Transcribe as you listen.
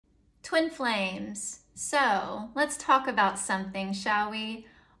Twin flames. So let's talk about something, shall we?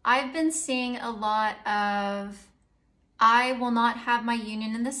 I've been seeing a lot of, I will not have my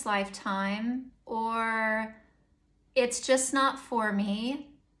union in this lifetime, or it's just not for me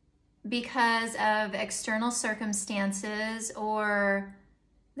because of external circumstances, or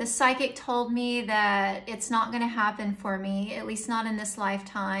the psychic told me that it's not going to happen for me, at least not in this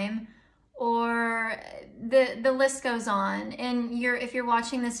lifetime, or the list goes on. And if you're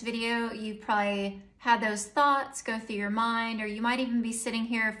watching this video, you've probably had those thoughts go through your mind, or you might even be sitting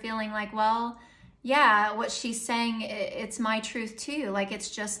here feeling like, well, yeah, what she's saying, it's my truth too. Like,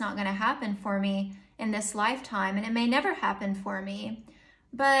 it's just not going to happen for me in this lifetime, and it may never happen for me.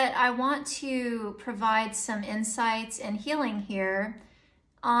 But I want to provide some insights and healing here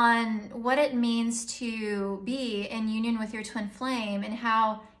on what it means to be in union with your twin flame and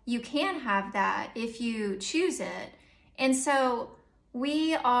how you can have that if you choose it. And so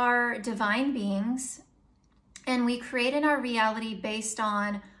we are divine beings, and we create in our reality based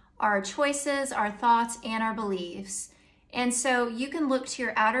on our choices, our thoughts, and our beliefs. And so you can look to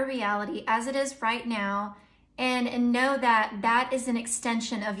your outer reality as it is right now and know that that is an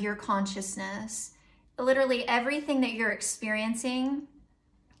extension of your consciousness. Literally everything that you're experiencing,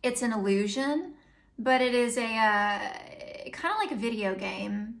 it's an illusion, but it is a kind of like a video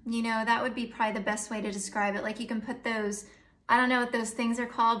game. You know, that would be probably the best way to describe it. Like, you can put those, I don't know what those things are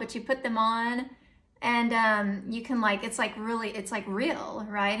called, but you put them on and you can, like, it's like real,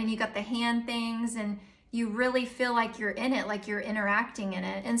 right? And you got the hand things and you really feel like you're in it, like you're interacting in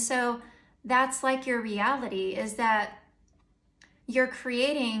it. And so that's like your reality, is that you're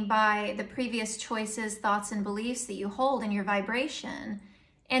creating by the previous choices, thoughts, and beliefs that you hold in your vibration.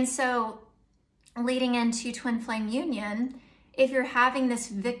 And so leading into twin flame union, if you're having this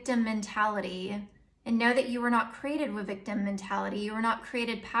victim mentality, and know that you were not created with victim mentality, you were not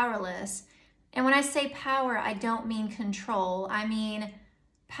created powerless. And when I say power, I don't mean control. I mean,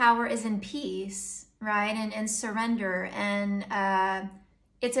 power is in peace, right? And surrender. And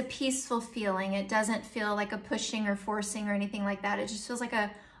it's a peaceful feeling. It doesn't feel like a pushing or forcing or anything like that. It just feels like a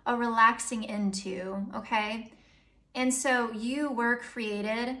relaxing into, okay? And so you were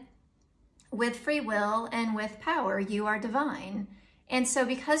created with free will and with power. You are divine. And so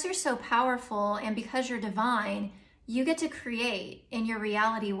because you're so powerful and because you're divine, you get to create in your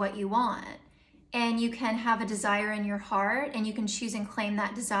reality what you want. And you can have a desire in your heart, and you can choose and claim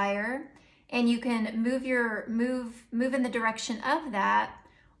that desire, and you can move in the direction of that,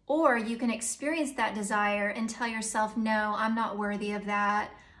 or you can experience that desire and tell yourself, no, I'm not worthy of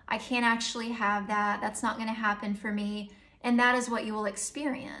that. I can't actually have that. That's not going to happen for me. And that is what you will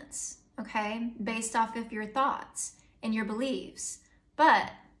experience, okay? Based off of your thoughts and your beliefs.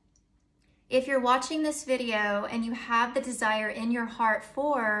 But if you're watching this video and you have the desire in your heart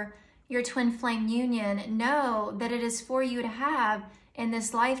for your twin flame union, know that it is for you to have in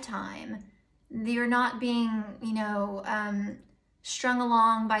this lifetime. You're not being, strung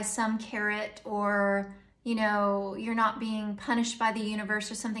along by some carrot, or, you're not being punished by the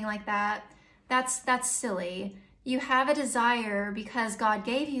universe or something like that. That's silly. You have a desire because God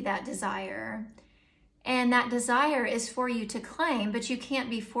gave you that desire. And that desire is for you to claim, but you can't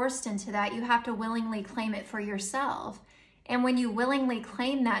be forced into that. You have to willingly claim it for yourself. And when you willingly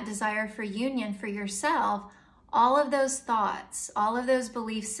claim that desire for union for yourself, all of those thoughts, all of those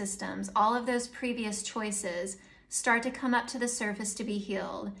belief systems, all of those previous choices start to come up to the surface to be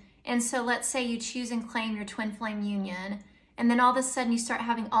healed. And so let's say you choose and claim your twin flame union, and then all of a sudden you start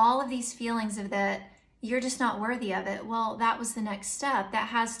having all of these feelings of that you're just not worthy of it. Well, that was the next step. That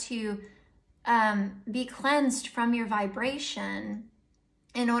has to be cleansed from your vibration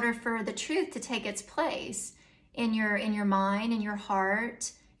in order for the truth to take its place in your mind, in your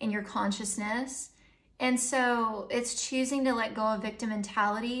heart, in your consciousness. And so it's choosing to let go of victim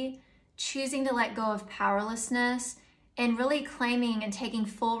mentality, choosing to let go of powerlessness, and really claiming and taking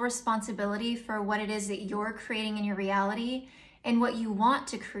full responsibility for what it is that you're creating in your reality and what you want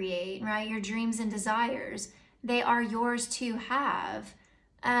to create, right? Your dreams and desires, they are yours to have.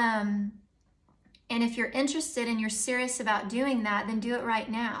 And if you're interested and you're serious about doing that, then do it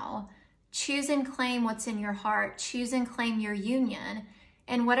right now. Choose and claim what's in your heart. Choose and claim your union.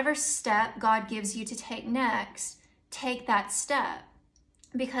 And whatever step God gives you to take next, take that step.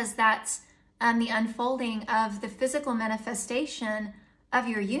 Because that's the unfolding of the physical manifestation of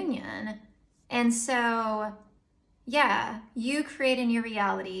your union. And so, yeah, you create in your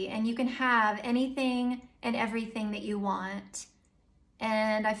reality, and you can have anything and everything that you want.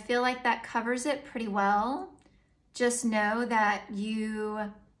 And I feel like that covers it pretty well. Just know that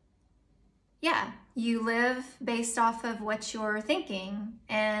You live based off of what you're thinking.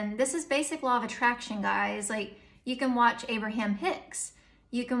 And this is basic law of attraction, guys. Like, you can watch Abraham Hicks.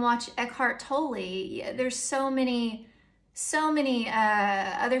 You can watch Eckhart Tolle. There's so many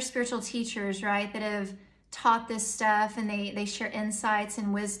other spiritual teachers, right, that have taught this stuff, and they share insights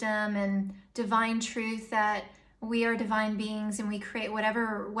and wisdom and divine truth that we are divine beings and we create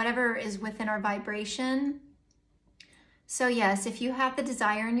whatever is within our vibration. So yes, if you have the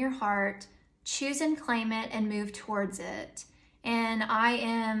desire in your heart, choose and claim it and move towards it. And I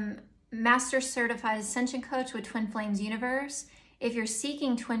am Master Certified Ascension Coach with Twin Flames Universe. If you're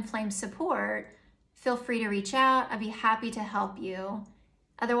seeking Twin Flame support, feel free to reach out. I'd be happy to help you.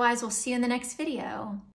 Otherwise, we'll see you in the next video.